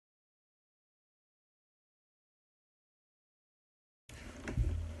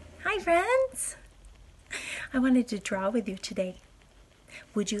Hi friends! I wanted to draw with you today.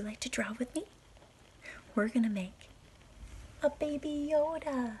 Would you like to draw with me? We're gonna make a Baby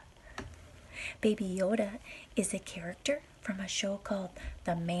Yoda. Baby Yoda is a character from a show called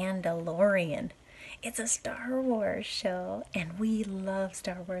The Mandalorian. It's a Star Wars show and we love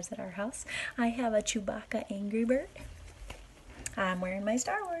Star Wars at our house. I have a Chewbacca Angry Bird. I'm wearing my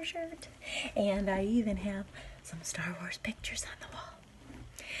Star Wars shirt and I even have some Star Wars pictures on the wall.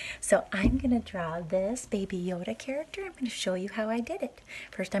 So I'm going to draw this Baby Yoda character. I'm going to show you how I did it.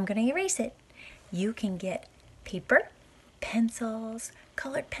 First I'm going to erase it. You can get paper, pencils,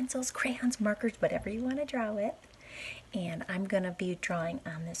 colored pencils, crayons, markers, whatever you want to draw with. And I'm going to be drawing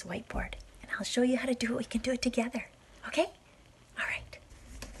on this whiteboard. And I'll show you how to do it. We can do it together. Okay? All right.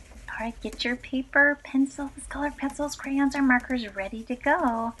 All right, get your paper, pencils, colored pencils, crayons, or markers ready to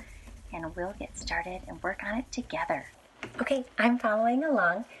go. And we'll get started and work on it together. Okay, I'm following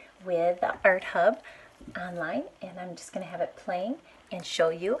along with the Art Hub online, and I'm just going to have it playing and show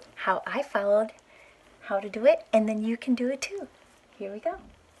you how I followed how to do it, and then you can do it too. Here we go.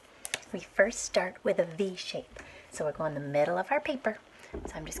 We first start with a V shape. So we're going in the middle of our paper.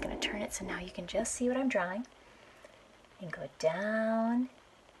 So I'm just going to turn it so now you can just see what I'm drawing. And go down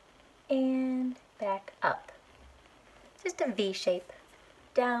and back up. Just a V shape.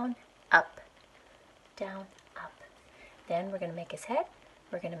 Down, up, down, up. Then we're going to make his head.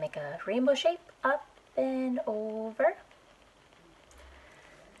 We're going to make a rainbow shape, up and over.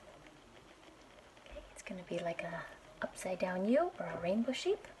 Okay, it's going to be like a upside down U or a rainbow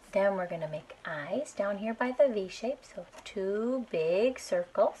shape. Then we're going to make eyes down here by the V shape, so 2 big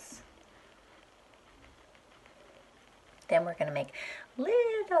circles. Then we're going to make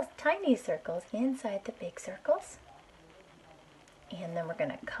little tiny circles inside the big circles. And then we're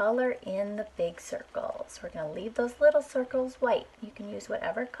going to color in the big circles. We're going to leave those little circles white. You can use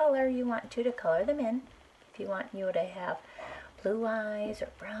whatever color you want to color them in. If you want you to have blue eyes or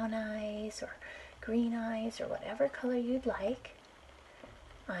brown eyes or green eyes or whatever color you'd like.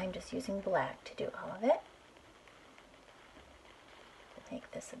 I'm just using black to do all of it. Make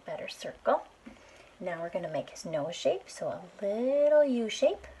this a better circle. Now we're going to make his nose shape, so a little U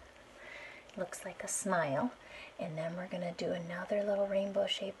shape. Looks like a smile. And then we're going to do another little rainbow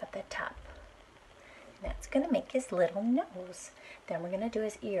shape at the top. And that's going to make his little nose. Then we're going to do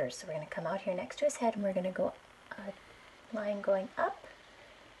his ears. So we're going to come out here next to his head and we're going to go a line going up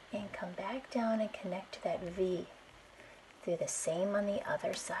and come back down and connect to that V. Do the same on the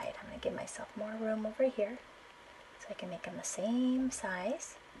other side. I'm going to give myself more room over here so I can make them the same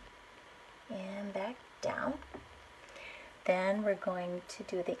size. And back down. Then we're going to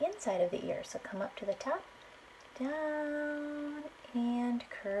do the inside of the ear. So come up to the top, down, and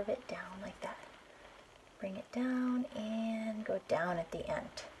curve it down like that. Bring it down and go down at the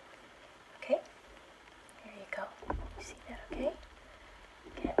end. Okay? There you go. You see that okay?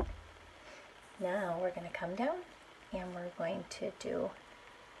 Okay. Now we're going to come down and we're going to do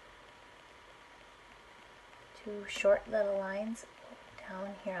 2 short little lines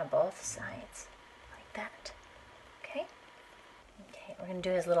down here on both sides. Like that. Okay? Okay, we're going to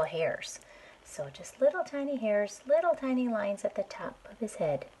do his little hairs. So just little tiny hairs, little tiny lines at the top of his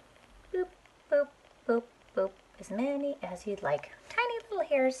head. Boop, boop, boop, boop. As many as you'd like. Tiny little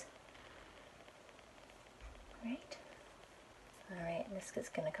hairs. Right? Alright, and this is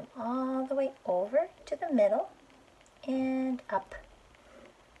going to come all the way over to the middle and up.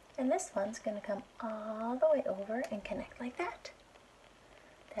 And this one's going to come all the way over and connect like that.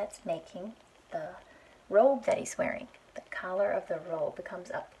 That's making the robe that he's wearing. The collar of the robe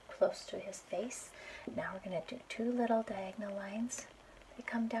comes up close to his face. Now we're going to do 2 little diagonal lines. They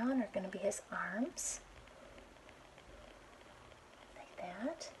come down are going to be his arms. Like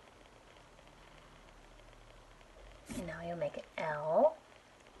that. And now you'll make an L.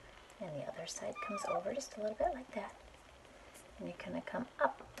 And the other side comes over just a little bit like that. And you're going to come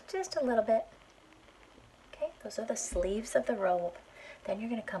up just a little bit. Okay, those are the sleeves of the robe. Then you're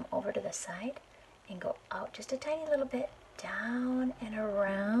going to come over to the side and go out just a tiny little bit, down and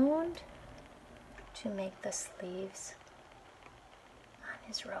around to make the sleeves on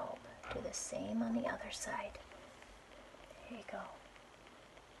his robe. Do the same on the other side. There you go.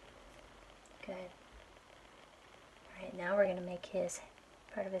 Good. Alright, now we're going to make his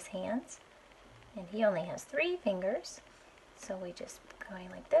part of his hands. And he only has 3 fingers. So we just going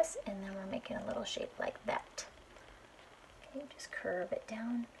like this, and then we're making a little shape like that. Okay, just curve it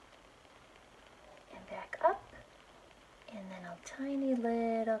down and back up, and then a tiny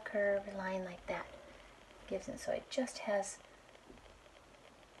little curved line like that. Gives it so it just has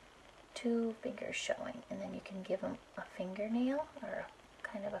 2 fingers showing, and then you can give them a fingernail or a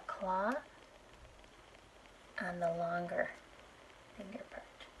kind of a claw on the longer finger part.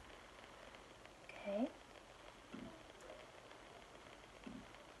 Okay.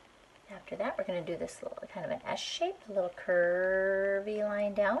 After that, we're going to do this little kind of an S shape, a little curvy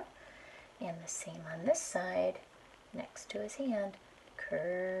line down. And the same on this side, next to his hand,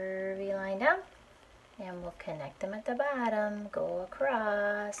 curvy line down. And we'll connect them at the bottom, go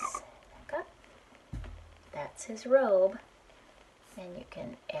across, back up. That's his robe. And you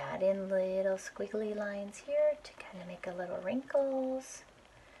can add in little squiggly lines here to kind of make a little wrinkles.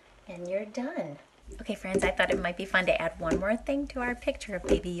 And you're done. Okay friends, I thought it might be fun to add one more thing to our picture of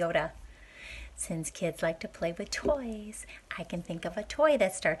Baby Yoda. Since kids like to play with toys, I can think of a toy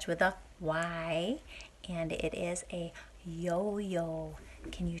that starts with a Y, and it is a yo-yo.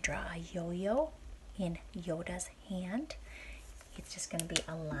 Can you draw a yo-yo in Yoda's hand? It's just going to be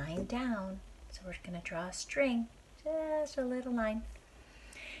a line down. So we're going to draw a string, just a little line.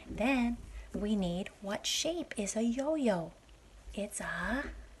 Then we need, what shape is a yo-yo? It's a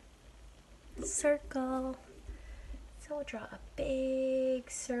circle. So we'll draw a big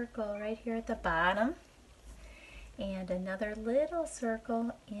circle right here at the bottom and another little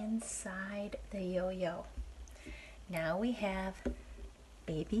circle inside the yo-yo. Now we have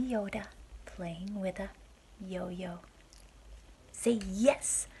Baby Yoda playing with a yo-yo. Say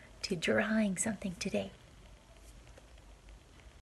yes to drawing something today.